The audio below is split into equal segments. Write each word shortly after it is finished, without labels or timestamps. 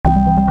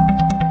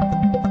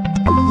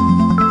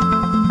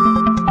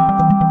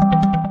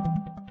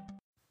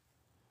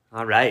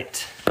All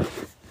right.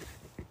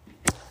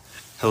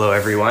 Hello,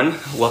 everyone.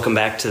 Welcome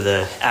back to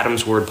the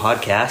Adam's Word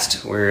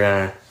podcast.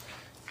 We're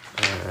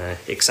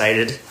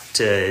excited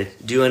to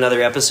do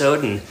another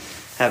episode and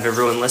have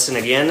everyone listen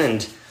again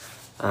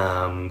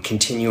and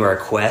continue our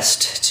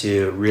quest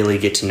to really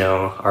get to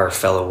know our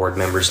fellow ward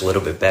members a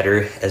little bit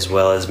better, as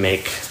well as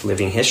make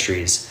living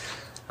histories.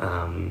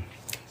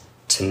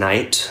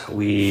 Tonight,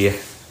 we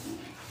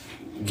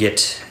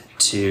get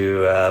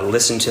to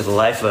listen to the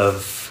life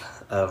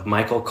of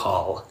Michael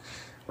Call.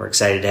 We're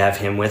excited to have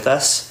him with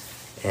us,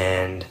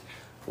 and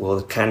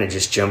we'll kind of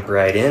just jump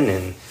right in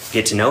and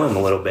get to know him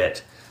a little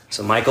bit.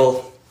 So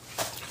Michael,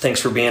 thanks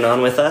for being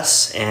on with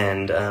us,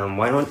 and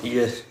why don't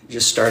you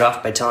just start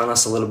off by telling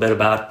us a little bit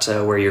about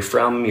where you're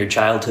from, your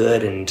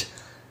childhood, and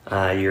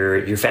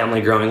your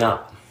family growing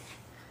up.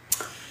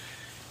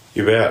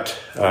 You bet.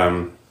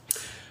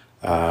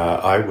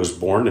 I was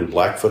born in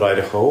Blackfoot,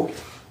 Idaho,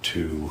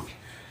 to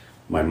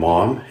my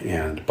mom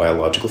and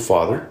biological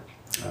father.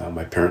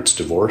 My parents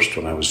divorced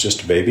when I was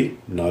just a baby,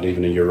 not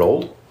even a year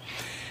old.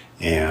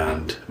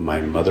 And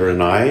my mother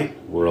and I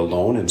were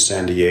alone in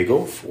San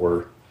Diego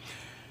for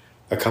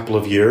a couple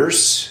of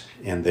years.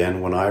 And then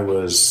when I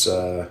was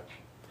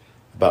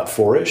about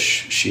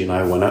four-ish, she and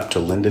I went up to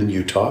Linden,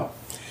 Utah,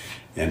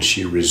 and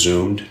she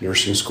resumed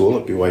nursing school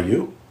at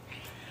BYU.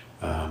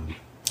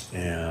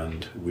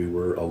 And we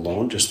were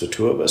alone, just the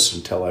two of us,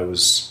 until I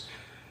was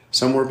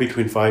somewhere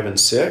between 5 and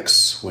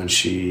 6 when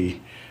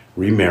she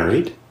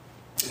remarried.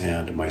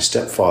 And my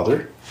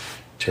stepfather,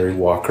 Terry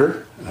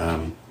Walker,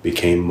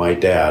 became my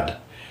dad.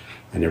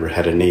 I never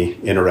had any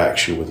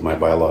interaction with my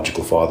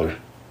biological father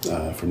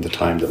from the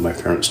time that my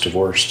parents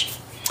divorced.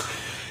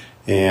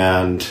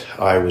 And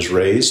I was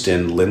raised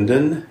in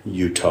Linden,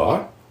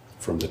 Utah,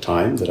 from the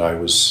time that I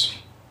was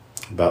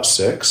about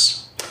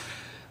 6.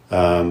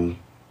 My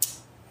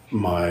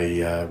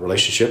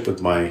relationship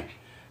with my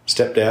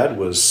stepdad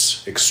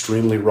was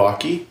extremely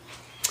rocky.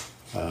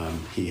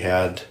 He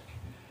had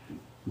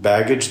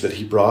baggage that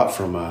he brought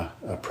from a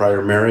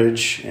prior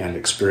marriage and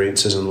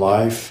experiences in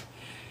life,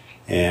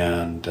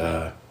 and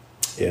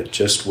it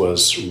just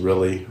was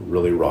really,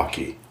 really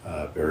rocky,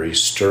 very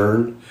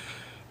stern.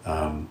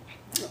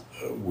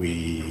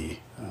 We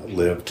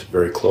lived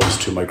very close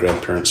to my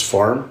grandparents'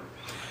 farm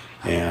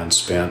and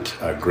spent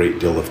a great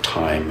deal of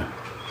time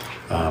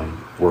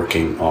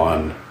working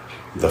on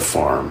the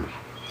farm,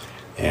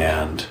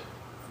 and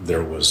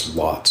there was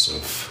lots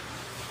of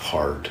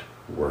hard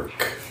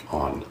work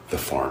on the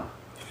farm.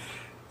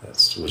 That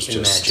was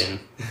just... Imagine.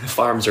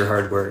 Farms are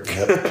hard work.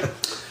 Yep.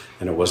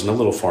 And it wasn't a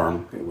little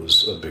farm, it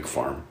was a big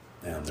farm,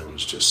 and there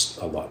was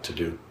just a lot to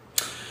do.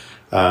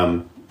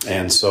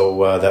 And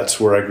so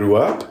that's where I grew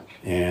up,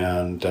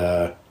 and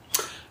I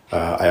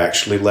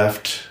actually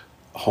left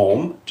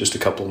home just a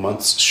couple of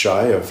months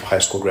shy of high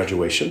school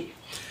graduation.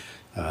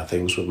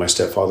 Things with my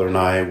stepfather and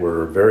I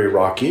were very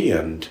rocky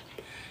and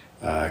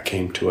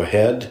came to a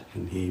head,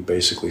 and he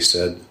basically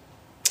said,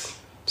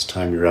 "It's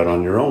time you're out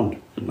on your own."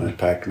 And I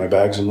packed my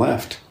bags and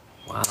left.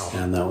 Wow.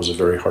 And that was a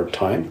very hard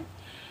time.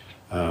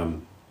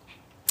 Learned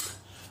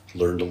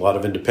a lot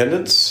of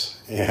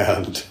independence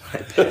and I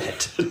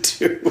bet.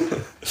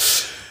 to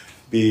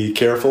be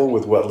careful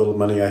with what little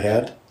money I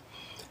had.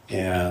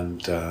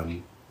 And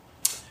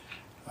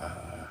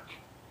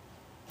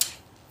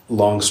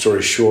long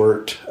story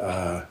short,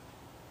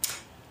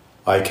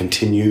 I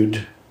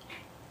continued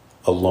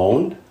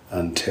alone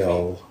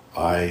until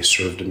I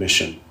served a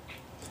mission.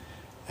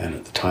 And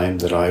at the time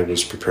that I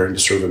was preparing to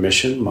serve a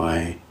mission,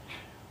 my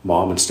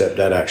mom and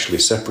stepdad actually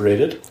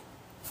separated.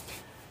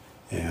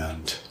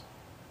 And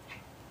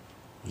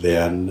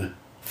then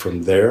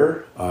from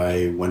there,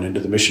 I went into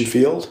the mission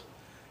field,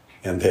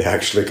 and they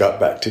actually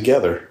got back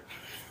together.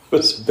 It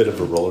was a bit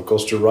of a roller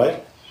coaster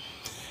ride.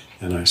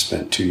 And I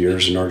spent 2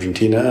 years in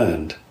Argentina,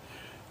 and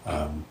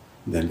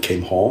then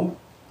came home,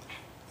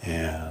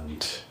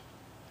 and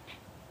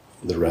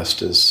the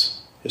rest is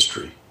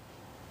history.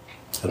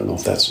 I don't know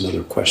if that's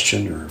another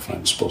question or if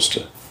I'm supposed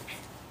to.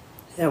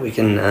 Yeah, we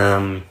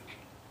can.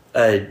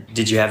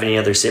 Did you have any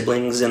other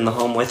siblings in the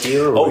home with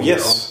you? Oh,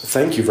 yes.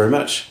 Thank you very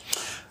much.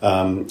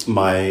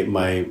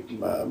 My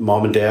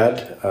mom and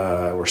dad,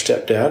 or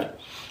stepdad,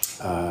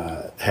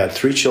 had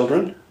 3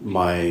 children.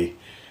 My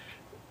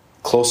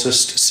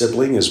closest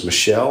sibling is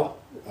Michelle.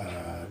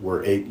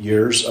 We're 8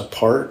 years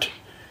apart,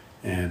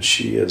 and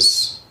she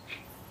is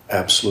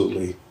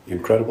absolutely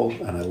incredible,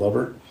 and I love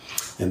her.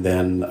 And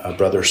then a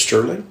brother,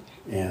 Sterling,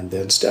 and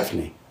then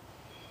Stephanie.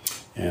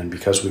 And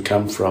because we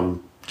come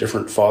from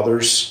different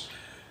fathers,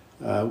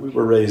 we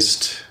were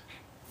raised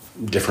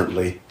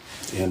differently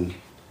in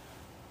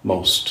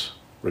most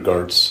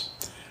regards,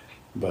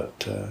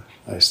 but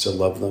I still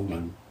love them.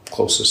 I'm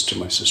closest to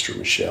my sister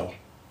Michelle.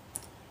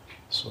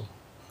 So,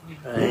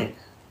 all right,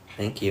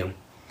 thank you.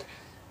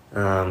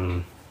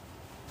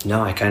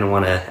 No, I kind of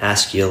want to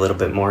ask you a little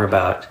bit more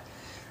about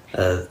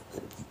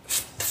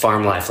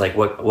farm life. Like,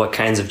 what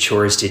kinds of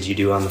chores did you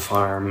do on the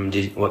farm?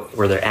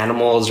 Were there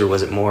animals, or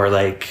was it more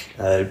like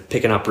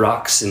picking up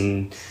rocks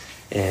and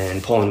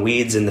pulling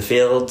weeds in the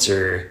fields,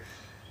 or?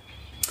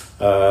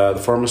 The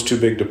farm was too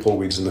big to pull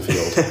weeds in the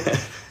field.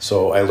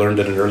 So I learned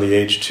at an early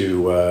age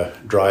to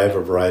drive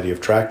a variety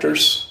of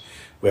tractors.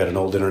 We had an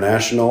old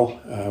International.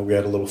 We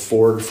had a little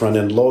Ford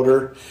front-end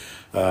loader.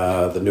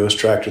 The newest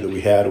tractor that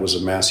we had was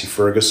a Massey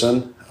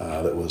Ferguson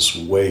that was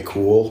way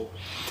cool.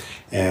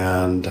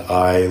 And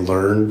I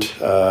learned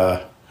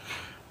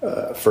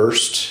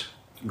first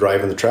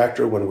driving the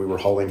tractor when we were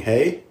hauling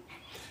hay,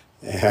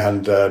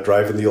 and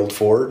driving the old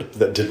Ford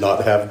that did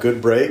not have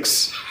good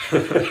brakes.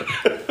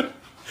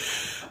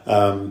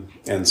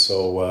 And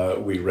so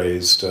we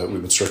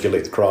would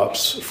circulate the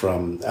crops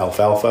from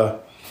alfalfa,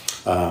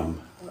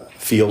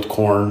 field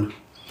corn,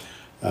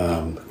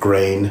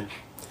 grain,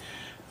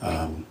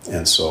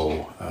 and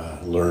so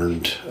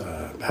learned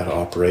how to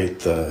operate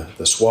the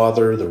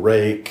swather, the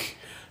rake,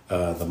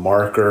 the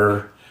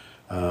marker,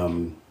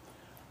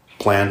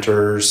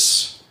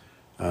 planters,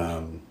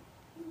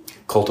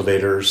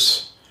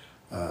 cultivators,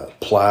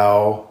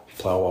 plow.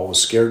 Plow always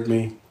scared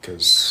me,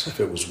 because if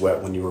it was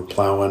wet when you were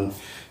plowing,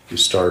 you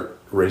start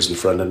raising the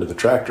front end of the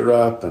tractor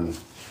up, and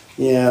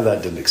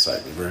that didn't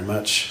excite me very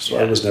much. So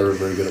I was never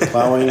very good at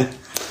plowing.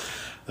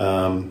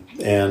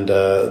 And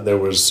there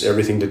was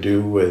everything to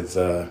do with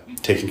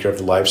taking care of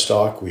the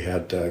livestock. We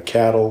had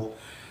cattle,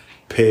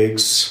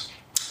 pigs,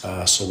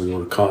 so we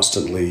were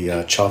constantly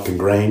chopping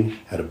grain.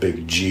 Had a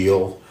big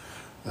Geel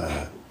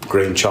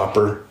grain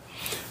chopper,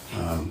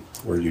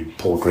 where you'd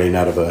pull grain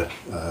out of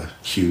a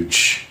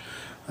huge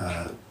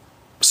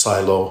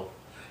silo.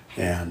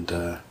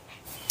 And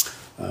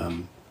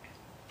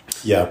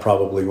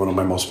probably one of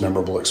my most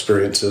memorable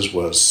experiences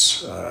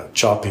was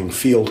chopping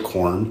field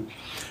corn.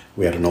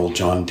 We had an old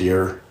John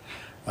Deere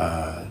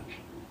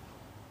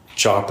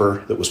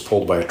chopper that was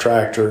pulled by a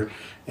tractor,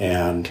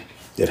 and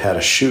it had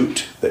a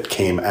chute that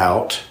came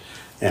out,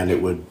 and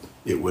it would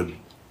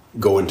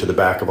go into the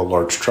back of a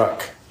large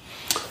truck.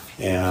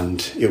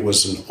 And it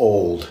was an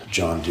old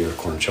John Deere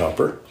corn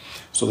chopper,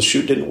 so the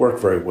chute didn't work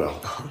very well.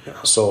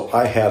 So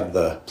I had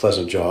the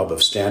pleasant job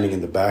of standing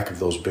in the back of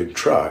those big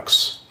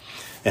trucks,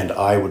 and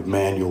I would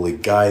manually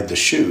guide the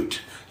chute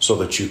so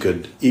that you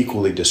could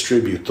equally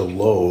distribute the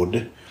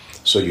load,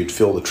 so you'd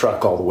fill the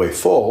truck all the way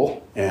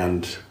full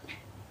and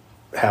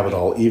have it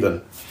all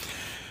even.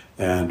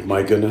 And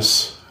my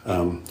goodness,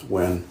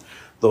 when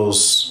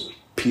those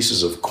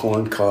pieces of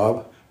corn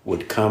cob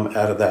would come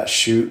out of that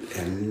chute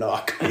and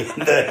knock me in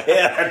the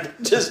head,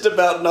 just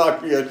about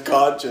knock me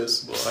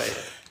unconscious. Boy.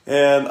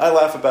 And I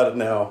laugh about it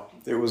now.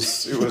 It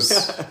was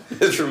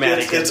it's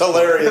dramatic. It's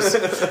hilarious.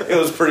 It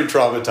was pretty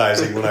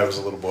traumatizing when I was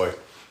a little boy.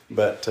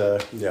 But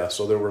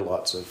so there were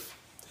lots of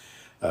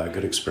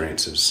good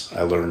experiences.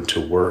 I learned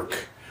to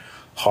work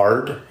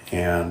hard,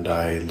 and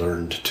I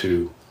learned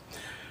to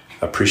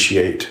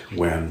appreciate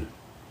when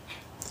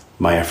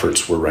my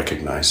efforts were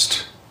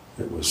recognized.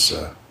 It was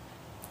a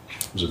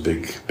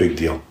big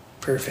deal.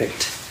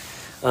 Perfect.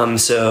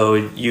 So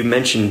you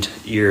mentioned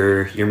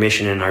your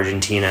mission in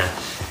Argentina.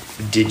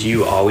 Did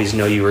you always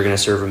know you were going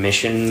to serve a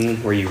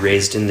mission? Were you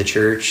raised in the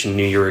church and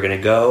knew you were going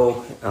to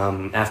go?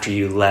 After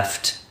you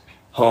left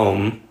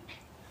home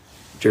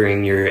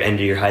during your end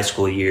of your high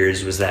school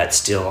years, was that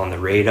still on the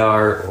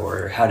radar,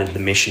 or how did the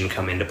mission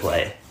come into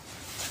play?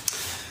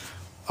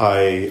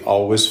 I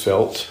always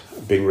felt,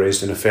 being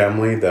raised in a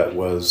family that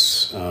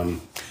was,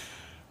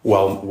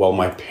 while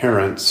my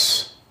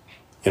parents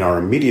in our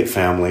immediate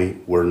family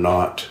were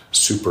not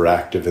super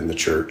active in the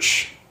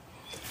church,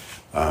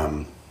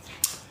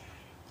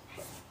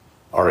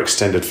 our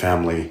extended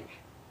family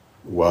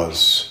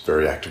was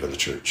very active in the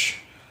church.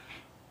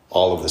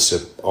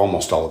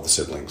 Almost all of the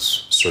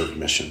siblings served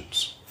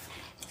missions,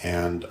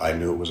 and I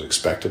knew it was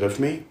expected of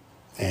me,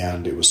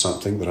 and it was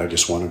something that I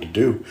just wanted to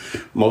do.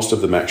 Most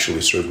of them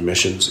actually served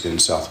missions in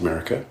South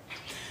America.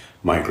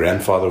 My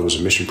grandfather was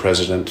a mission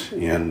president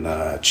in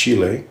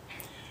Chile,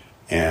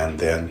 and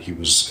then he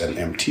was an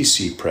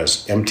MTC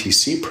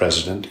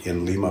president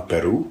in Lima,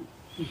 Peru.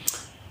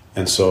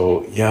 And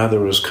so,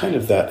 there was kind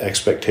of that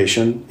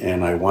expectation,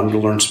 and I wanted to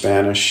learn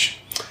Spanish.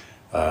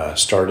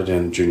 Started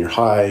in junior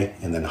high,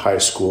 and then high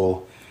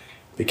school,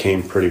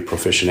 became pretty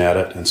proficient at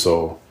it. And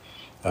so,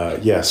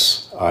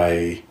 yes,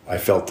 I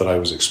felt that I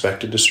was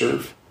expected to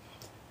serve,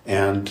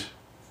 and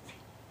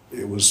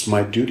it was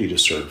my duty to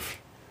serve.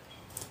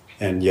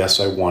 And yes,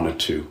 I wanted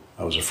to.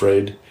 I was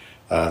afraid.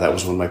 That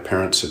was when my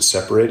parents had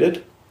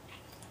separated,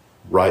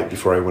 right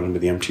before I went into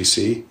the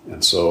MTC.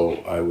 And so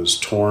I was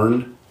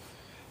torn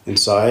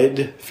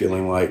inside,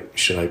 feeling like,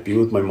 should I be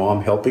with my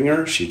mom helping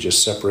her? She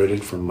just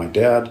separated from my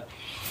dad.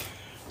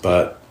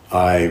 But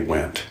I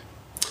went.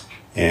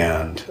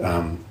 And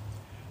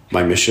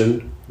my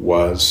mission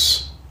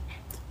was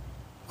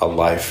a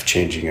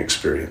life-changing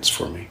experience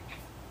for me.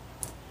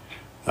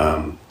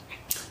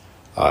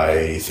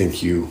 I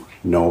think you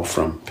know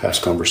from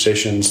past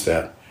conversations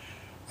that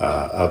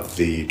of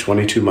the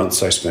 22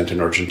 months I spent in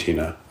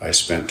Argentina, I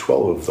spent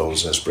 12 of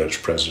those as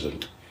branch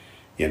president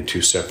in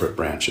two separate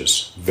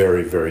branches,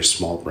 very, very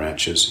small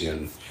branches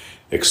in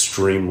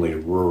extremely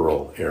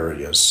rural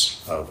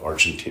areas of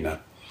Argentina,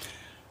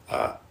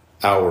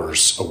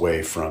 hours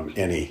away from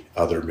any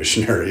other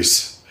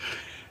missionaries.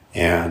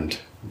 And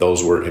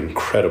those were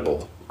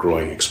incredible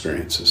growing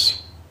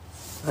experiences.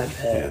 I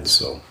bet. And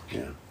so,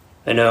 yeah.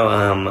 I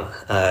know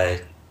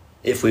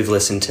if we've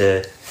listened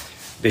to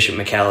Bishop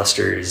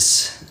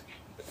McAllister's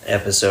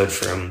episode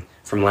from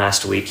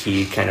last week,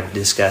 he kind of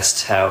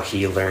discussed how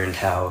he learned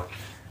how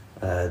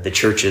the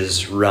church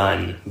is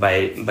run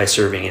by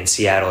serving in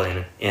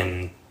Seattle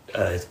in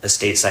a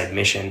stateside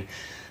mission.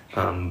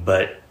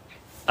 But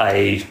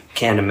I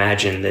can't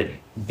imagine that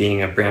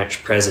being a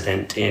branch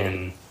president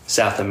in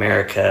South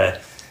America,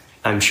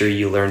 I'm sure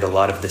you learned a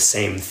lot of the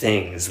same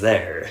things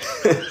there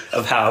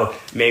of how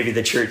maybe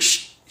the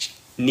church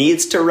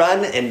needs to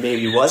run and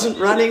maybe wasn't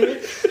running.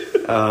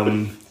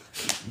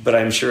 But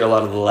I'm sure a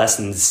lot of the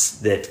lessons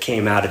that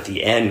came out at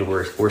the end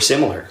were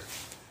similar,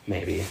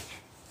 maybe.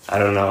 I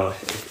don't know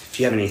if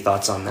you have any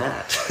thoughts on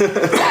that.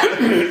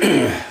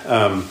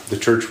 The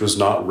church was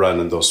not run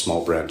in those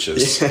small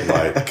branches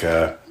like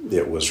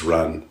it was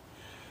run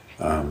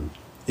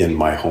in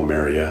my home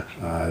area.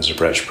 As a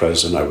branch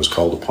president, I was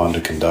called upon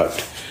to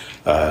conduct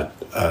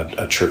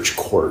a church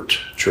court,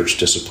 church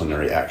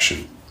disciplinary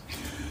action.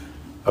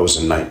 I was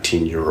a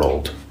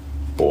 19-year-old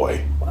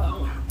boy.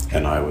 Wow.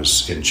 And I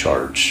was in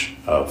charge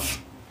of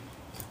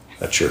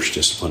a church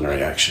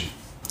disciplinary action.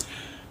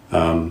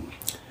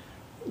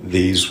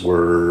 These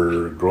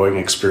were growing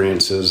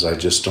experiences I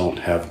just don't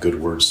have good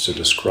words to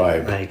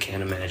describe. I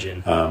can't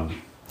imagine.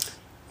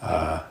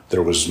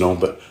 There was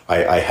but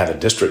I had a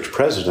district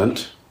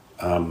president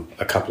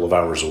a couple of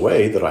hours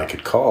away that I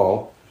could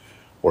call,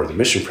 or the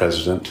mission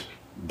president,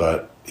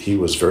 but he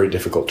was very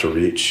difficult to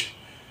reach.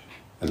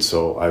 And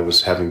so I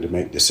was having to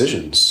make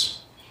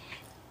decisions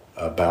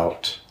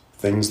about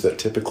things that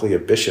typically a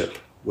bishop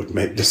would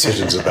make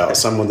decisions about,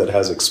 someone that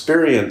has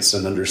experience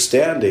and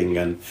understanding,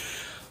 and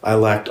I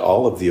lacked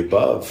all of the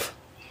above.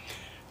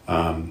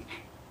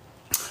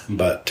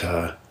 But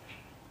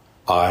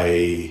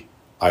I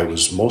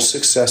was most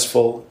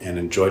successful and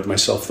enjoyed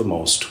myself the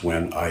most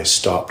when I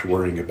stopped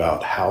worrying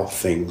about how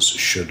things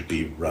should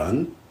be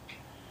run,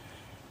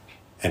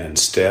 and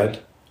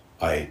instead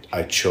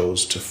I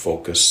chose to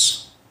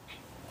focus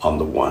on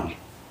the one.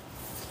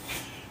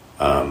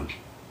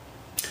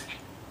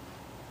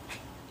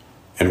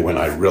 And when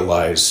I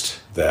realized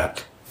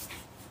that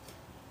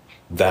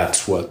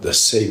that's what the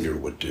Savior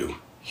would do,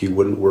 he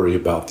wouldn't worry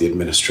about the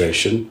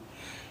administration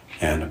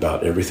and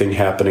about everything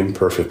happening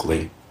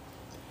perfectly.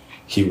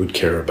 He would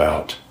care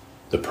about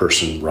the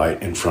person right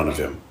in front of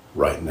him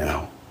right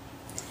now.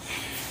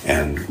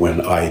 And when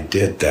I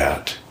did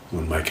that,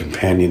 when my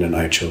companion and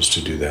I chose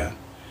to do that,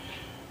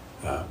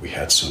 we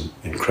had some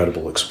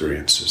incredible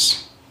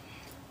experiences.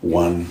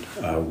 One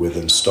with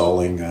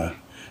installing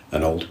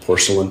an old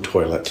porcelain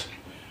toilet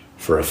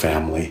for a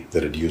family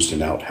that had used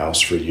an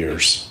outhouse for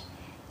years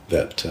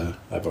that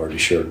I've already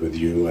shared with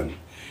you, and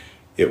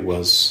it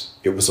was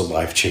a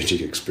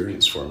life-changing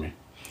experience for me.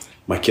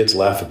 My kids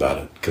laugh about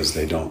it because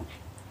they don't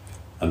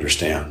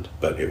understand,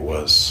 but it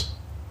was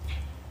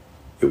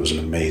an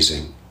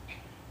amazing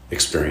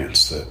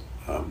experience that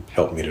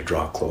helped me to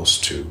draw close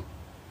to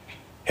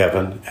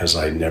heaven as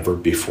I never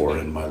before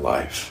in my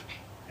life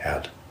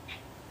had.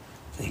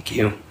 Thank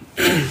you.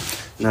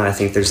 No, I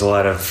think there's a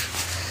lot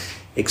of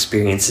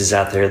experiences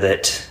out there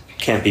that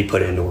can't be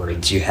put into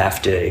words. You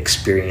have to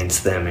experience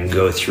them and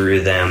go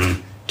through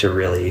them to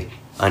really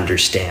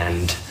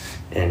understand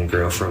and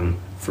grow from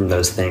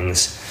those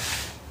things.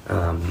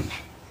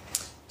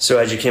 So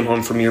as you came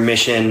home from your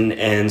mission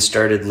and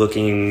started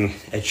looking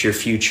at your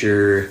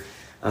future,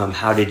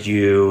 how did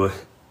you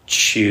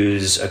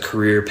choose a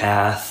career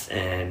path,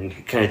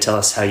 and kind of tell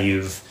us how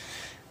you've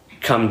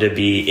come to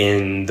be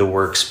in the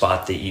work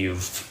spot that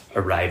you've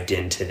arrived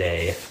in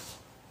today?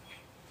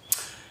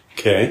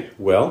 Okay,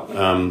 well,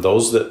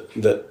 those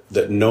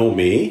that know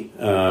me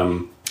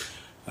know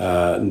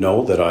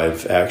that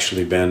I've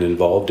actually been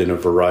involved in a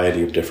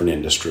variety of different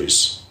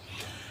industries.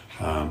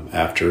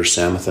 After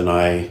Samuth and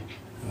I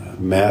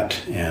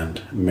met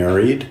and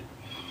married,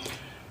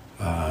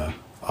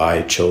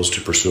 I chose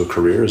to pursue a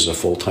career as a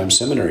full-time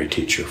seminary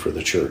teacher for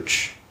the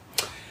church.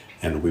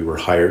 And we were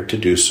hired to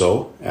do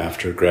so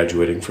after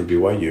graduating from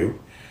BYU,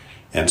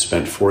 and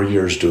spent 4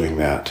 years doing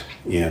that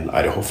in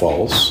Idaho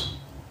Falls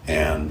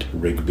and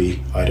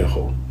Rigby,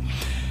 Idaho.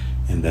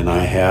 And then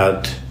I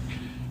had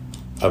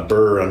a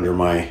burr under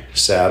my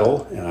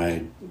saddle,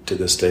 and to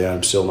this day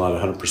I'm still not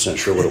 100%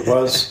 sure what it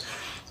was.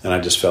 And I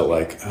just felt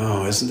like,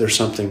 oh, isn't there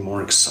something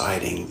more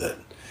exciting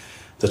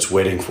that's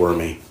waiting for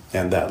me?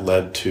 And that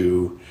led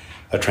to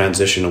a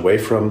transition away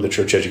from the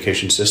church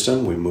education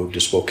system. We moved to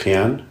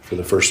Spokane for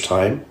the first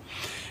time,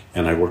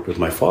 and I worked with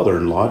my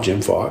father-in-law,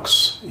 Jim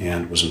Fox,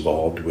 and was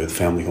involved with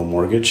Family Home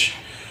Mortgage,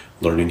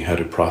 learning how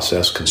to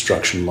process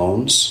construction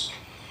loans.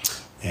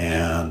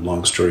 And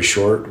long story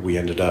short, we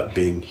ended up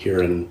being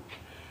here in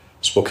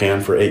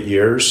Spokane for 8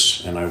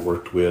 years, and I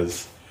worked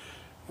with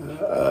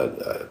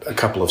a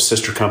couple of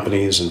sister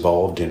companies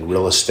involved in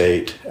real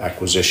estate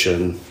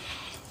acquisition,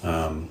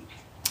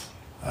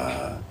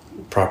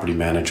 property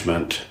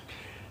management,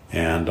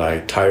 and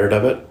I tired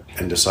of it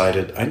and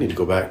decided I need to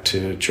go back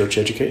to church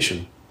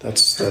education.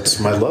 That's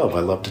my love. I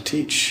love to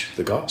teach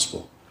the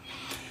gospel.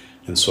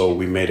 And so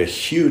we made a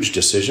huge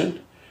decision,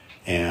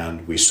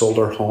 and we sold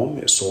our home.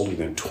 It sold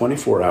within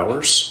 24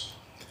 hours,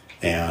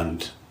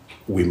 and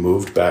we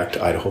moved back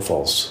to Idaho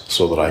Falls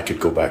so that I could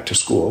go back to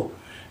school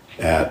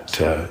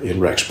in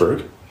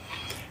Rexburg,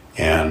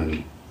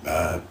 and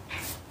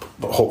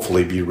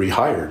hopefully be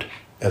rehired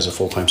as a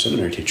full-time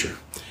seminary teacher.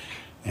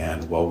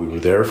 And while we were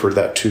there for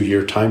that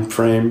 2-year time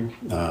frame,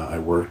 I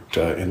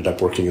ended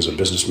up working as a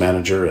business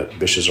manager at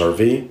Bish's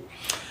RV.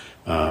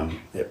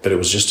 But it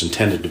was just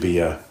intended to be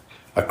a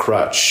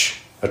crutch,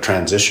 a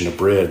transition, a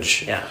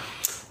bridge. Yeah.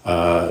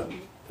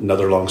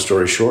 Another long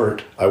story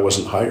short, I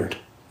wasn't hired.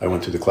 I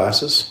went through the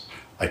classes,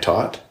 I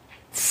taught,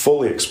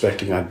 fully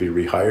expecting I'd be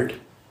rehired.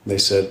 They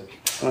said,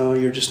 "Oh,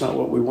 you're just not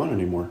what we want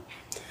anymore."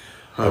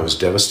 I was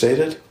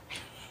devastated.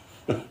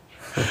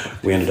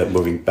 We ended up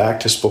moving back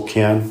to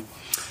Spokane,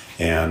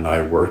 and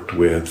I worked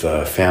with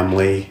a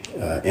family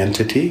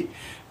entity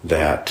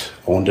that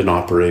owned and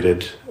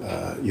operated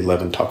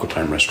 11 Taco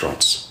Time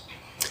restaurants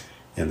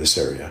in this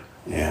area.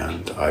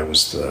 And I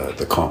was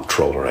the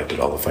comptroller. I did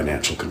all the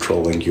financial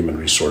controlling, human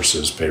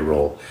resources,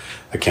 payroll,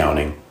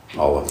 accounting,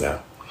 all of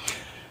that.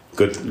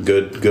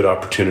 Good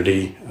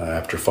opportunity.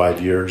 After 5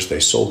 years, they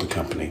sold the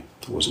company.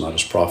 It was not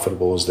as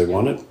profitable as they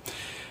wanted.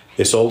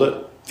 They sold it,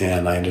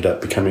 and I ended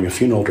up becoming a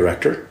funeral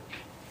director,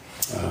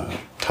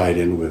 tied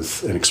in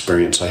with an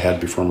experience I had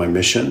before my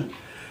mission,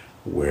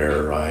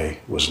 where I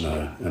was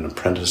an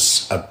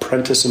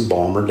apprentice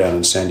embalmer down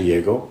in San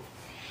Diego.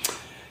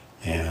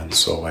 And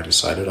so I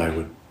decided I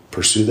would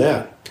pursue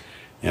that.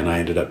 And I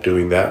ended up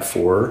doing that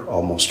for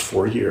almost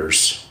 4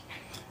 years.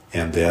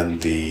 And then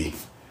the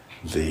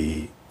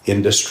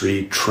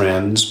industry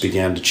trends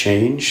began to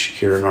change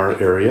here in our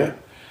area,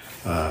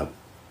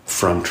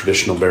 from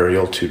traditional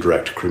burial to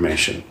direct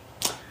cremation,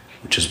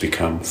 which has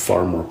become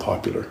far more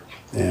popular.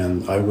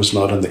 And I was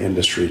not in the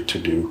industry to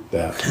do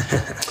that.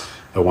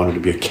 I wanted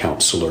to be a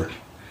counselor.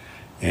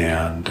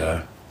 And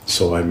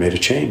so I made a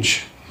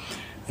change.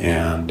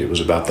 And it was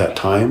about that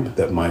time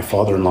that my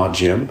father-in-law,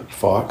 Jim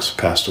Fox,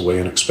 passed away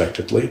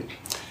unexpectedly.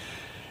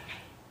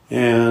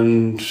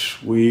 And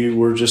we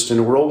were just in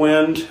a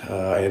whirlwind.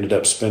 I ended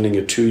up spending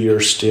a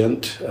 2-year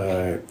stint.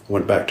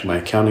 Went back to my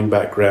accounting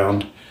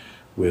background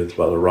with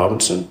Butler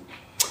Robinson,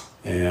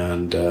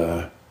 and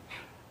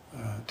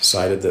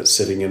decided that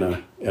sitting in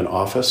an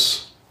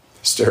office,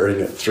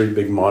 staring at 3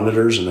 big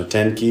monitors and a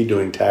 10 key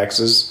doing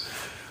taxes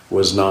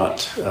was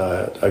not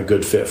a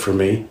good fit for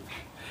me.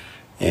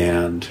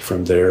 And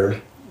from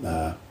there,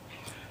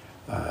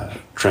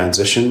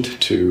 transitioned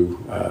to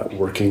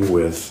working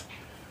with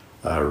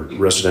a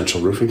residential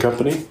roofing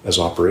company as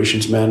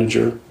operations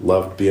manager.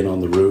 Loved being on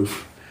the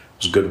roof.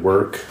 It was good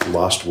work,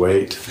 lost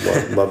weight,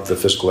 loved the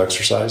physical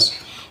exercise.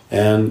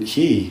 And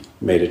he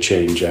made a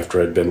change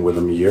after I'd been with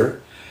him a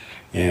year.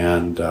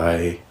 And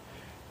I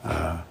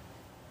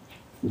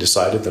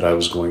decided that I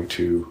was going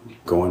to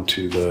go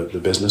into the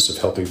business of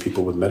helping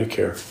people with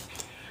Medicare.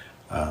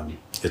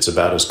 It's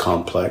about as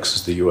complex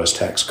as the U.S.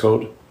 tax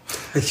code.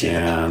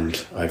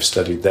 And I've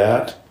studied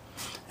that.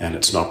 And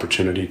it's an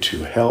opportunity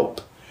to help,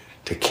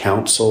 to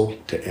counsel,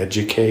 to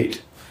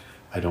educate.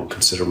 I don't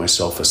consider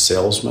myself a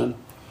salesman.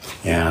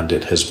 And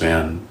it has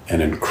been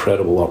an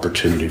incredible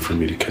opportunity for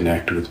me to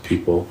connect with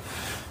people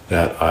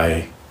that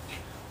I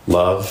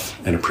love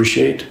and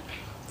appreciate,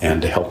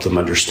 and to help them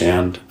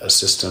understand a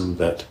system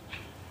that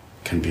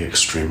can be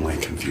extremely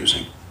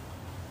confusing.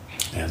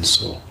 And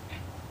so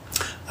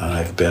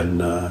I've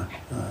been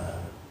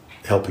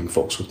helping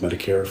folks with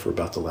Medicare for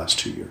about the last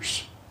 2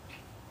 years.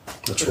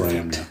 That's where I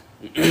am now.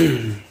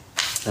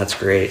 That's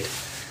great.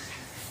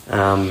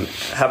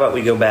 How about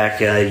we go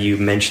back? You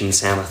mentioned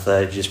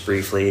Samatha just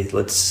briefly.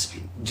 Let's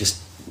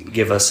just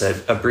give us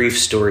a brief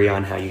story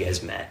on how you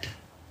guys met.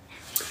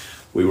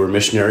 We were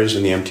missionaries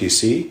in the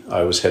MTC.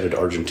 I was headed to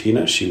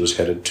Argentina. She was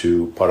headed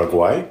to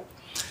Paraguay.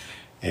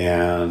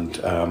 And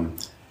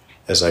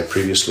as I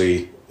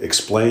previously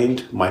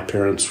explained, my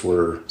parents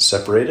were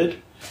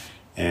separated,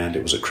 and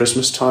it was at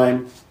Christmas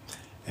time,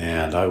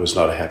 and I was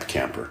not a happy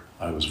camper.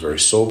 I was very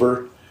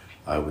sober.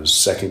 I was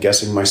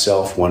second-guessing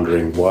myself,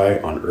 wondering why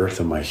on earth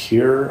am I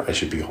here? I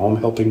should be home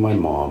helping my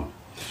mom.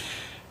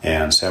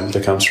 And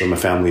Samatha comes from a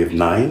family of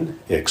 9,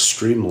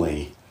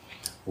 extremely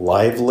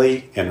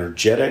lively,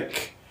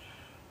 energetic,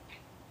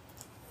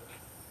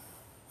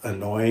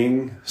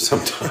 annoying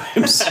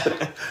sometimes.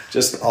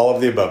 Just all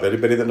of the above.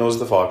 Anybody that knows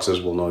the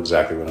Foxes will know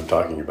exactly what I'm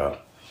talking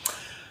about.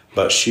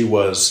 But she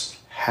was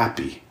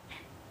happy.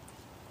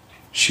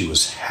 She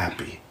was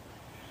happy.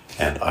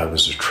 And I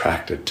was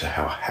attracted to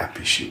how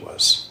happy she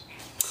was.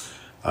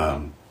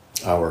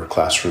 Our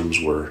classrooms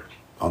were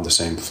on the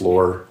same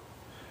floor.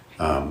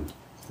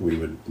 We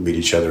would meet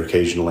each other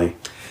occasionally.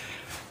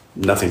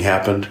 Nothing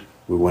happened.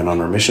 We went on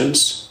our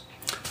missions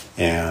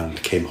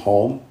and came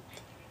home.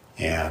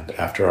 And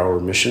after our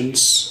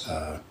missions,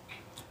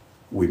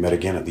 we met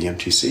again at the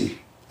MTC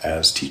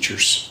as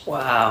teachers.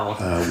 Wow.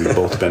 We've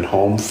both been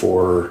home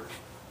for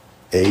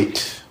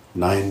 8,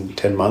 9,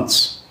 10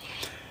 months.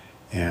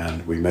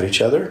 And we met each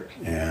other,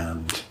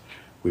 and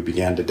We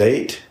began to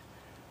date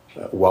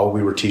while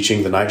we were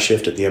teaching the night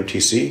shift at the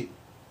MTC,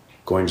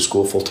 going to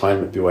school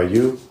full-time at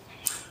BYU.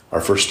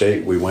 Our first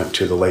date, we went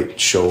to the late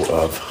show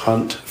of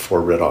Hunt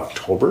for Red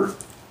October,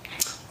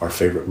 our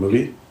favorite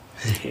movie.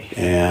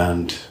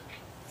 And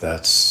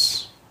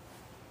that's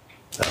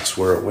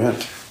where it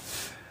went.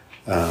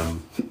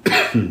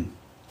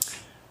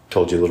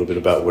 Told you a little bit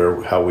about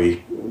how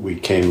we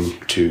came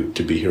to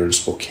be here in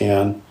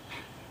Spokane.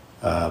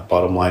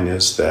 Bottom line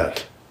is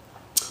that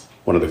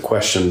one of the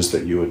questions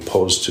that you had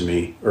posed to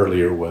me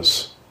earlier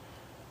was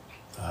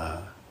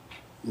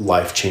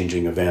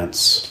life-changing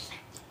events.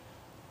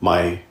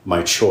 My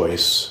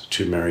choice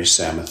to marry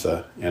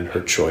Samatha and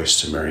her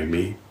choice to marry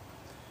me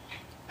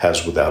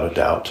has without a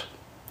doubt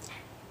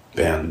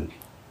been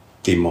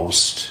the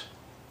most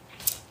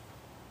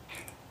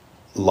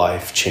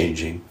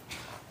life-changing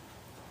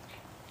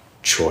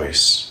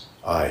choice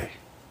I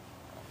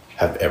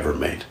have ever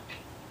made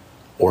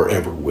or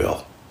ever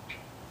will.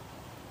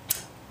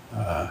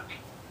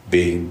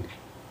 Being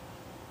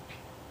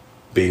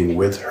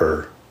with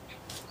her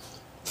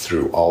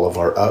through all of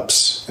our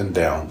ups and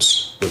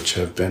downs, which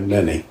have been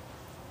many,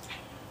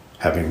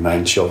 having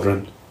 9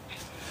 children,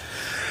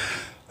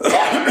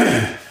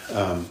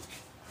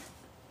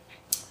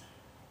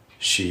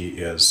 she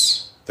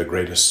is the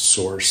greatest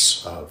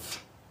source of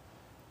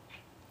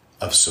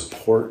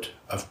support,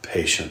 of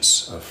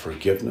patience, of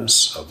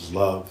forgiveness, of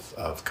love,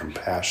 of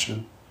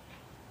compassion,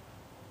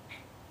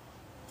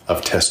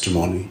 of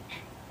testimony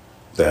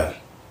that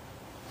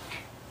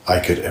I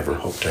could ever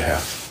hope to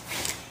have.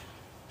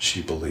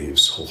 She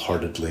believes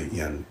wholeheartedly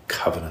in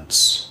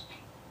covenants,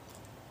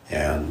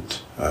 and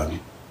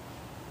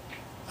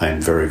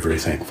I'm very, very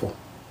thankful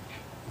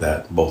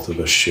that both of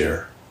us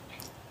share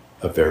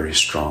a very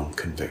strong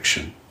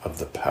conviction of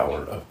the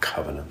power of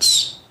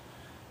covenants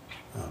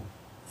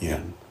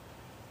in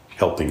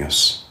helping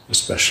us,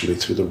 especially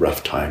through the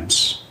rough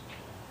times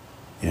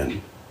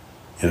in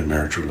a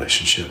marriage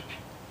relationship,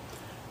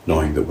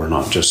 knowing that we're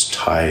not just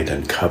tied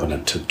and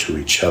covenanted to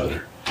each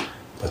other,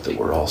 but that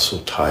we're also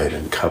tied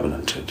and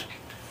covenanted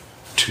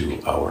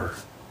to our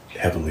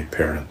heavenly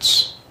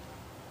parents.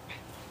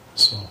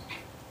 So,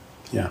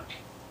 yeah.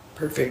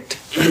 Perfect.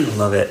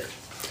 Love it.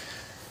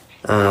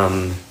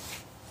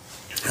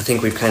 I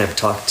think we've kind of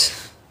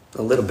talked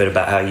a little bit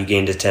about how you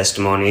gained a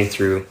testimony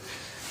through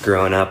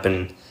growing up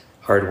and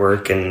hard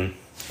work and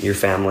your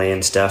family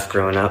and stuff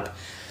growing up.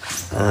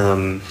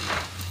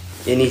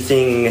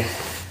 Anything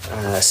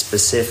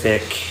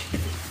specific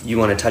you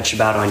want to touch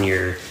about on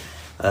your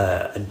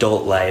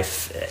adult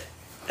life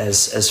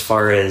as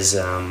far as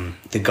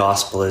the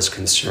gospel is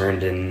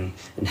concerned, and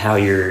how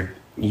your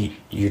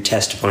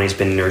testimony has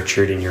been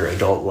nurtured in your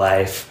adult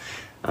life?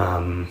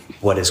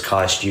 What has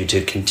caused you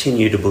to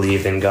continue to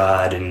believe in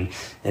God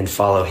and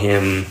follow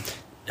Him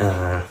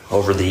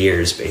over the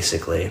years,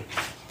 basically?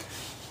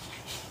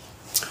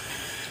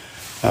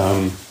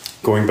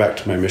 Going back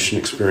to my mission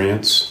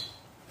experience,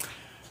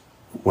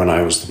 when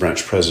I was the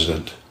branch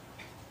president,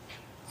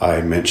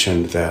 I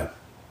mentioned that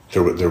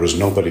there was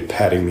nobody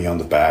patting me on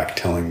the back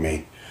telling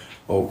me,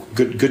 "Oh,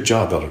 good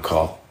job, Elder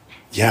Call.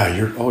 Yeah,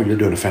 you're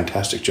doing a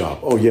fantastic job.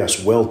 Oh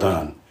yes, well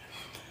done."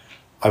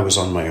 I was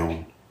on my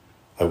own.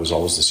 I was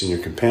always the senior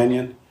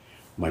companion.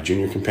 My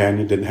junior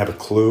companion didn't have a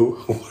clue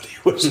what he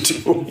was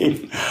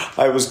doing.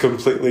 I was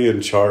completely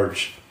in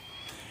charge.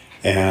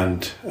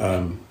 And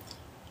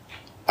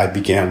I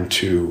began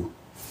to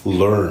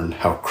learn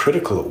how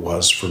critical it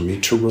was for me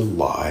to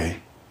rely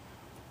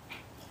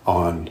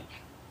on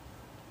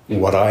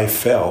what I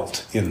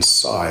felt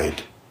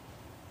inside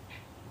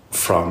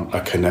from a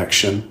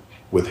connection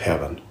with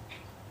heaven.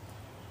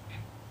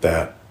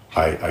 That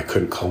I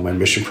couldn't call my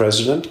mission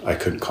president, I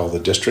couldn't call the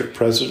district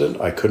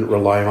president, I couldn't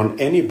rely on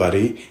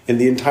anybody in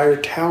the entire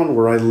town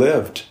where I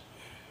lived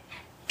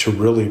to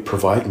really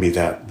provide me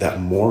that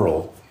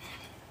moral,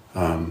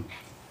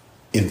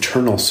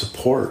 internal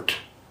support.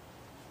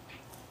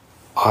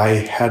 I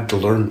had to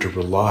learn to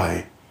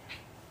rely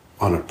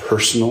on a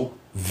personal,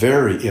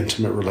 very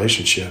intimate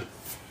relationship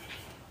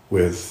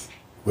with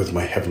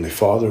my Heavenly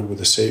Father, with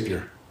the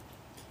Savior.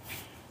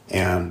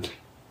 And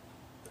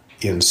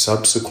in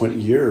subsequent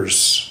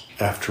years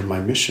after my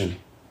mission,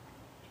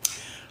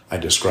 I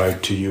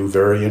described to you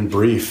very in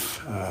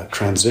brief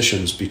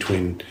transitions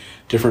between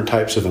different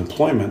types of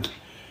employment.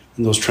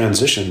 And those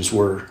transitions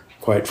were,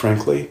 quite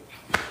frankly,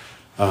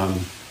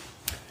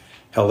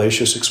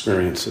 hellacious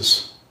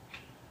experiences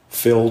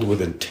filled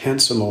with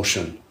intense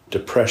emotion,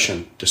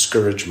 depression,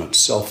 discouragement,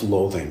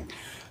 self-loathing.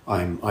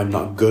 I'm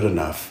not good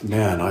enough.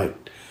 Man,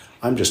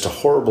 I'm just a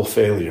horrible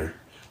failure.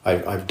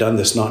 I've done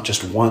this not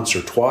just once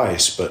or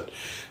twice, but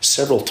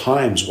several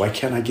times. Why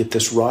can't I get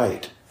this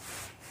right?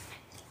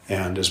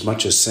 And as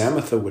much as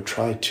Samatha would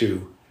try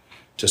to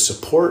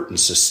support and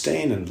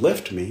sustain and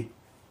lift me,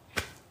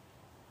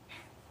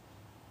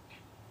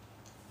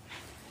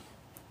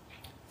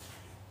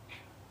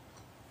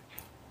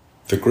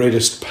 the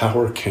greatest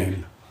power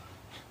came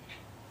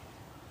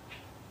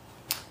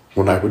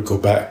when I would go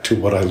back to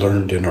what I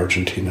learned in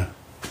Argentina.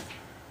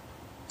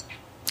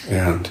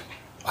 And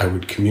I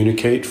would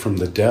communicate from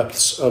the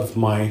depths of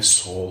my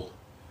soul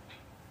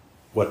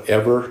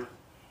whatever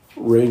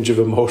range of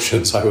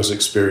emotions I was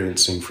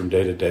experiencing from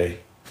day to day.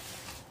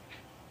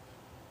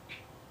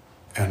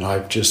 And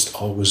I've just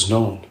always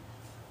known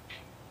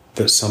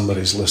that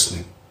somebody's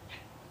listening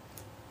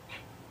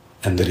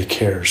and that he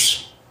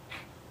cares.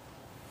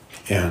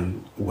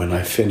 And when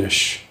I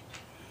finish,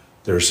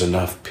 there's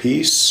enough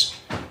peace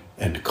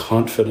and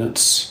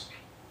confidence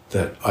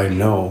that I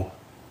know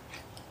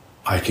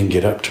I can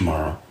get up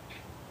tomorrow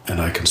and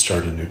I can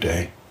start a new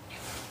day.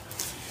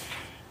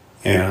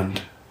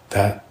 And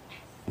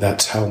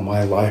that's how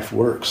my life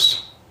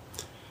works.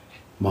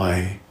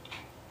 My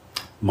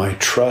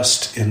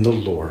trust in the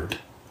Lord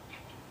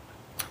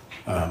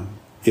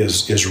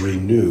is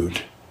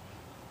renewed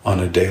on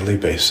a daily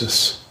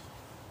basis.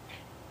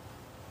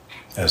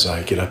 As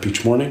I get up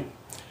each morning,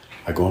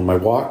 I go on my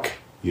walk.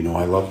 You know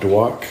I love to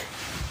walk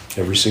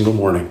every single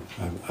morning.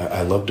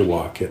 I love to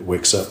walk. It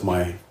wakes up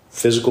my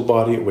physical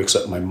body, it wakes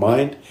up my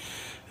mind,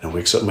 and it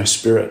wakes up my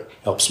spirit.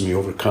 Helps me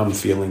overcome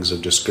feelings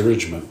of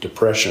discouragement,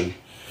 depression,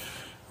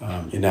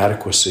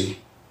 inadequacy,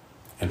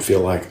 and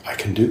feel like I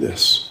can do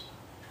this.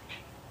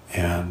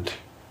 And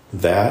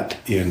that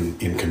in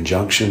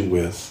conjunction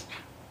with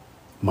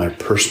my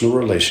personal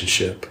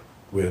relationship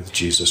with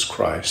Jesus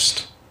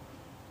Christ,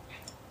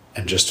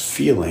 and just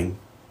feeling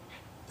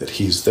that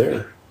he's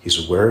there,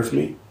 he's aware of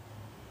me,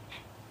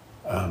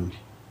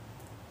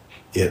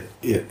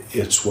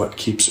 it's what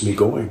keeps me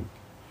going.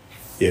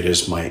 It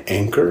is my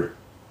anchor,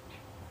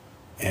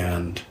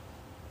 and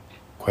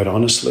quite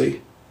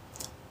honestly,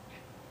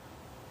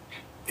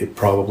 it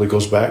probably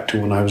goes back to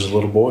when I was a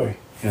little boy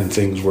and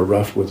things were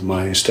rough with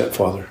my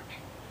stepfather,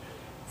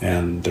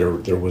 and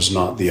there was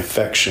not the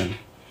affection,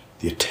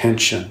 the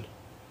attention,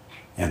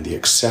 and the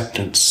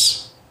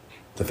acceptance,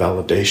 the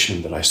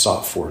validation that I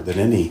sought for, that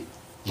any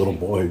little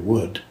boy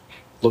would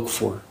look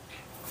for.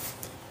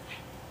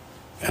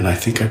 And I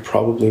think I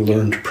probably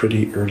learned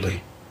pretty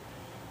early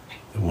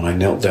that when I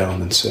knelt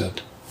down and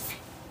said,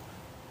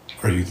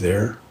 "Are you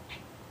there?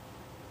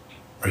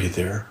 Are you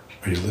there?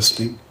 Are you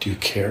listening? Do you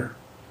care?"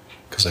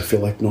 Because I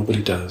feel like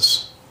nobody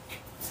does.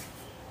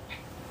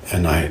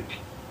 And I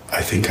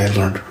think I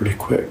learned pretty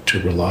quick to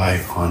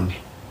rely on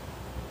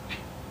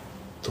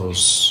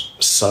those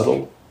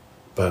subtle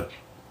but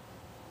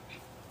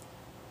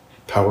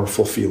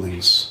powerful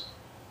feelings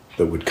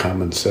that would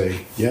come and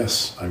say,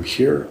 "Yes, I'm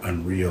here,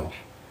 I'm real.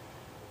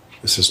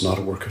 This is not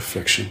a work of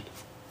fiction.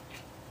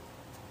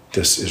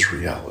 This is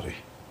reality.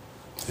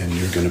 And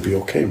you're going to be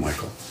okay,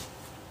 Michael."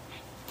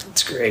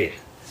 That's great.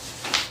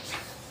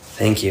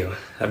 Thank you.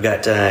 I've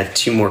got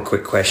 2 more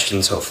quick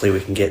questions. Hopefully we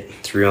can get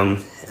through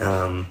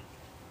them.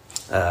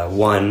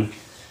 One,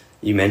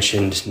 you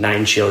mentioned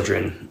 9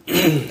 children.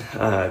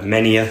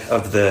 Many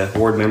of the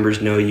ward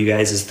members know you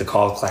guys as the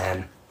Call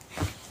Clan.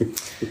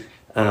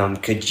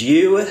 Could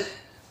you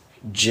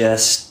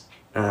just,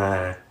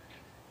 I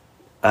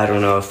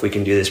don't know if we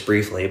can do this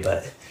briefly,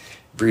 but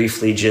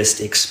briefly just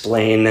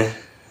explain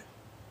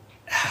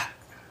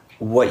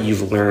what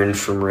you've learned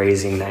from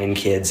raising 9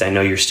 kids. I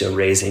know you're still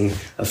raising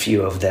a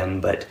few of them,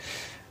 but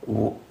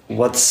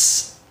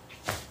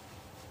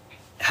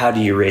how do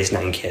you raise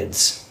 9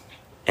 kids,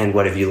 and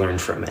what have you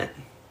learned from it?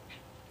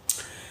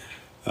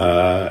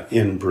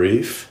 In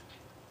brief,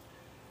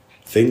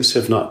 things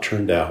have not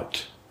turned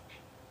out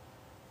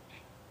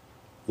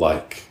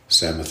like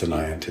Samuth and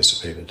I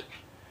anticipated.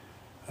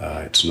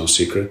 It's no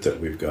secret that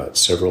we've got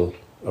several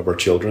of our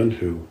children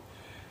who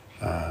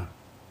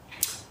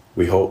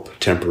we hope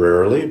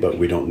temporarily, but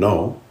we don't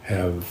know,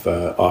 have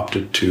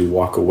opted to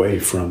walk away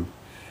from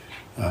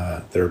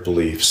their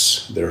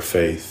beliefs, their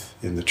faith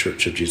in the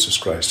Church of Jesus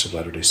Christ of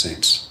Latter-day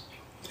Saints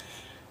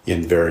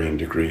in varying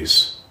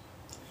degrees.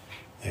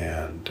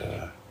 And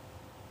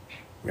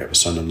we have a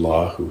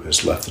son-in-law who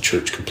has left the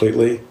church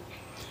completely,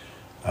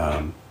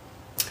 and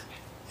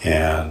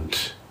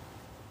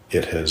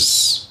it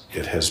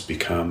has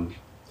become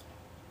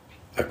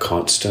a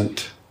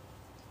constant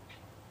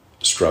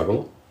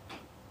struggle,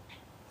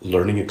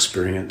 learning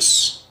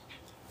experience,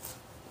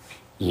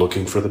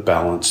 looking for the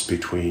balance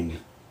between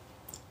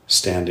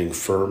standing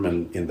firm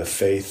in the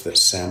faith that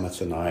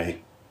Samuth and I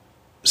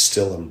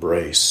still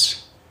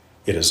embrace.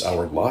 It is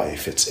our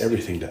life, it's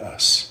everything to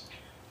us,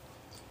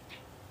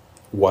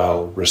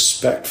 while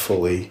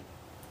respectfully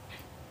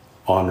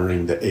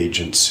honoring the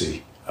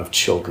agency of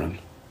children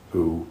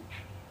who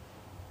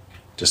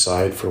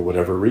decide for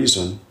whatever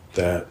reason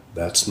that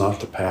that's not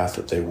the path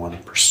that they want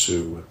to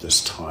pursue at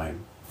this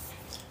time.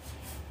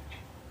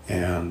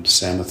 And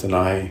Samuth and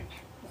I,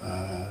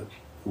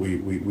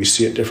 we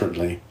see it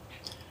differently.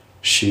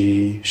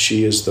 She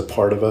is the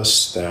part of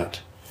us that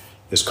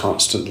is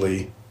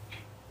constantly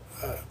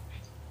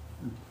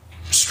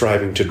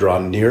striving to draw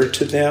near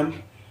to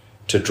them,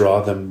 to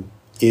draw them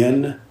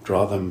in,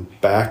 draw them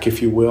back,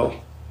 if you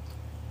will.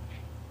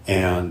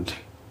 And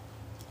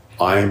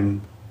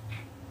I'm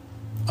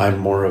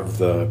more of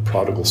the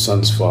prodigal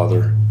son's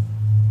father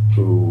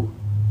who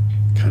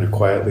kind of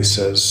quietly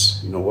says,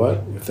 "You know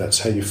what, if that's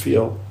how you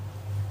feel,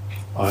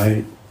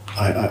 I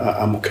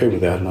I'm okay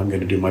with that, and I'm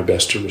going to do my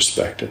best to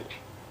respect it.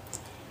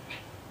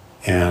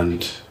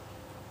 And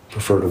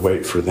prefer to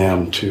wait for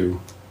them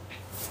to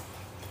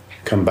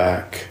come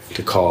back,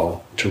 to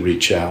call, to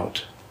reach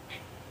out.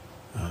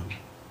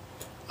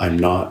 I'm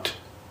not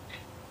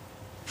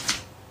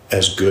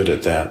as good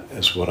at that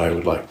as what I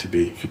would like to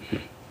be.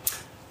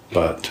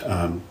 But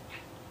I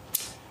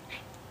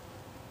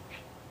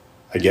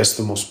guess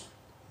the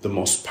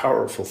most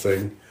powerful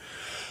thing,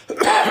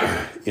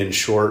 in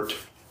short,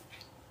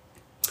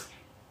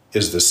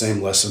 is the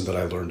same lesson that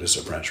I learned as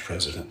a branch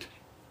president.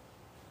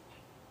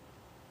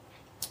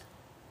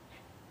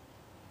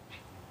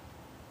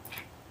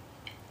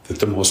 That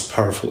the most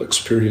powerful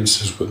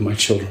experiences with my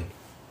children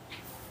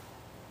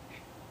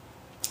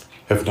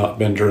have not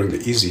been during the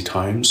easy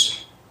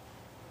times.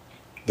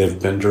 They've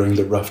been during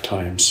the rough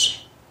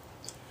times.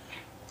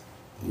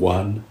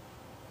 One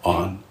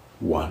on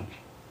one.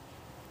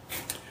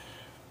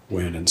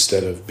 When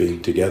instead of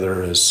being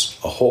together as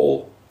a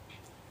whole,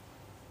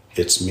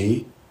 it's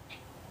me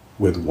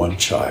with one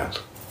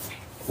child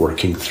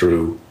working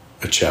through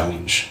a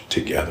challenge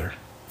together.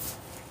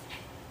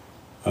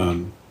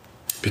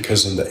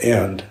 Because in the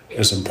end,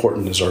 as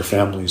important as our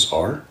families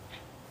are,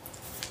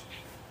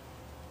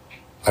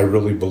 I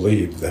really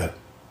believe that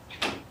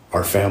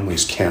our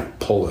families can't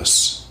pull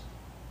us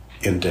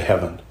into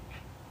heaven.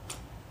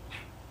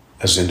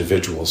 As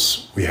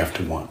individuals, we have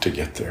to want to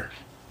get there.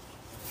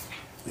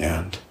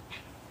 And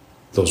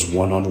those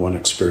one-on-one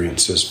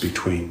experiences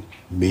between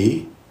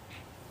me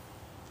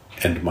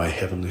and my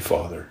Heavenly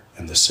Father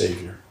and the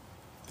Savior,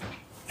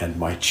 and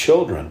my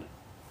children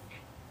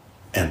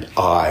and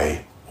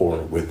I, or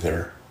with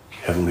their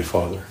Heavenly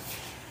Father,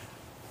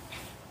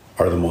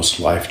 are the most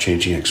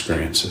life-changing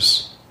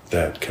experiences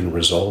that can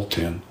result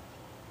in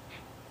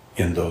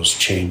those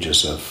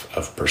changes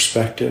of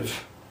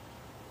perspective,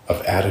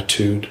 of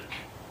attitude,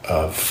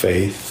 of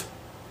faith,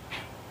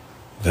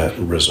 that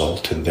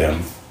result in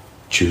them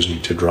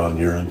choosing to draw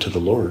near unto the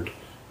Lord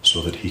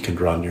so that He can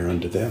draw near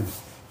unto them.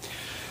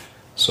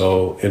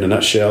 So in a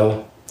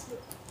nutshell,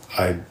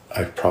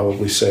 I'd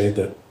probably say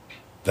that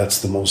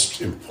that's the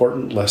most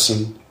important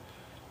lesson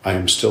I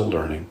am still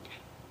learning,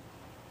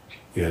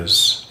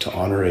 is to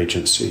honor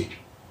agency,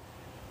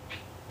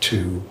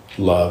 to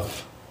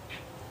love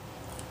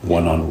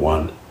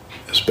one-on-one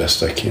as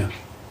best I can,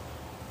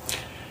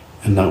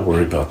 and not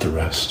worry about the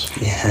rest.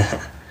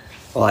 Yeah.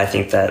 Well, I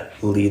think that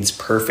leads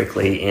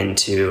perfectly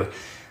into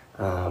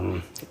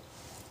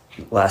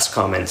last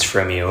comments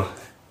from you.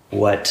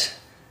 What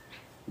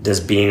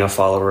does being a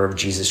follower of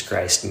Jesus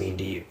Christ mean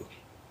to you?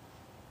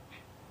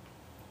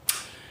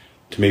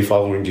 To me,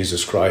 following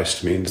Jesus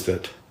Christ means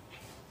that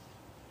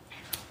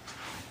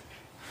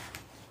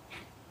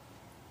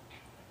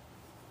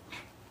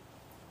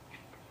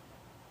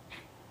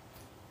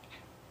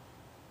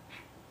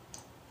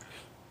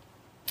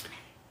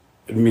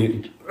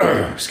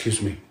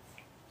excuse me.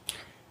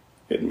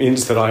 It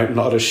means that I am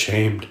not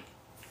ashamed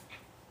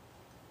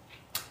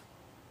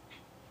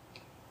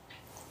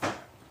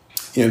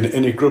in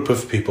any group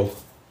of people,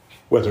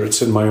 whether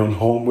it's in my own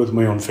home with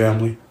my own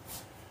family,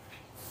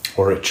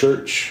 or at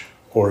church,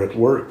 or at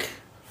work,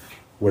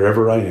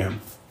 wherever I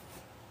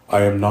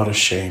am not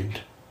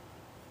ashamed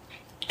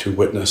to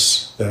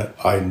witness that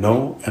I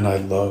know and I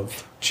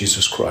love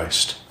Jesus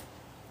Christ,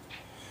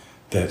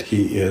 that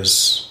He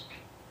is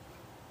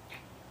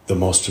the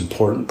most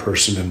important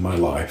person in my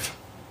life,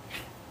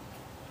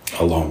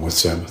 along with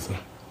Samatha.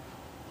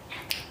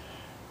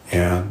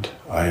 And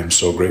I am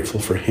so grateful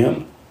for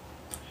him.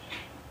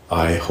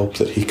 I hope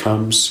that he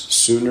comes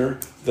sooner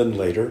than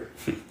later.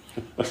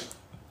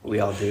 We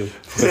all do.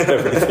 With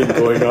everything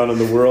going on in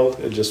the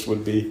world, it just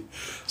would be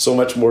so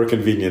much more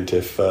convenient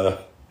if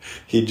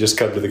he'd just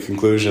come to the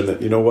conclusion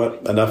that, you know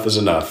what, enough is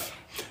enough.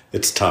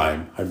 It's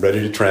time. I'm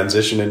ready to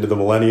transition into the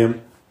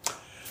millennium.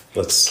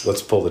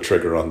 Let's pull the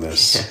trigger on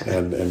this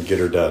and get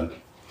her done.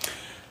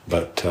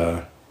 But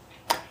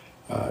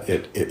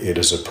it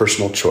is a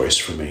personal choice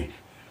for me.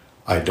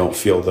 I don't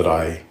feel that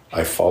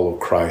I follow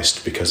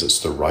Christ because it's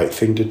the right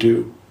thing to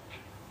do.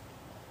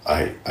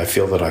 I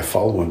feel that I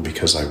follow him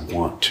because I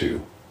want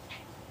to.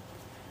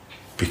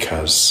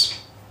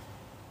 Because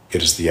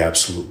it is the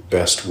absolute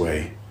best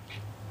way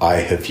I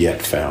have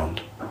yet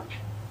found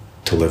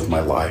to live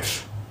my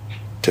life,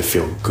 to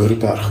feel good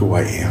about who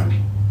I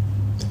am,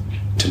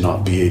 to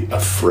not be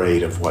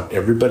afraid of what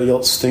everybody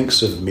else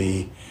thinks of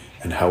me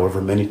and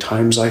however many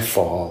times I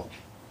fall.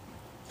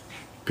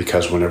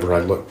 Because whenever I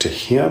look to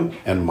him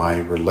and my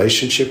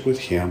relationship with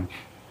him,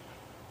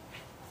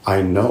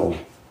 I know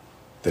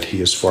that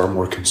he is far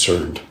more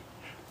concerned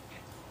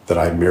that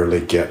I merely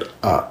get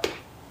up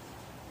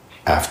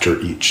after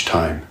each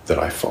time that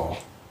I fall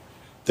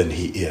than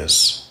he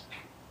is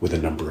with a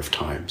number of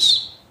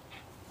times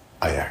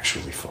I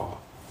actually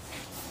fall.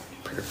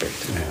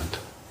 Perfect. And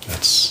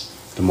that's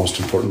the most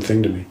important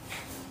thing to me.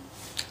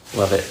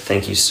 Love it.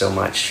 Thank you so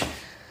much.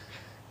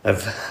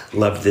 I've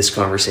loved this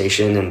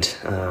conversation and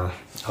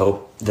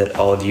hope that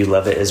all of you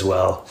love it as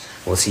well.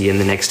 We'll see you in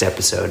the next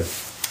episode.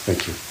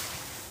 Thank you.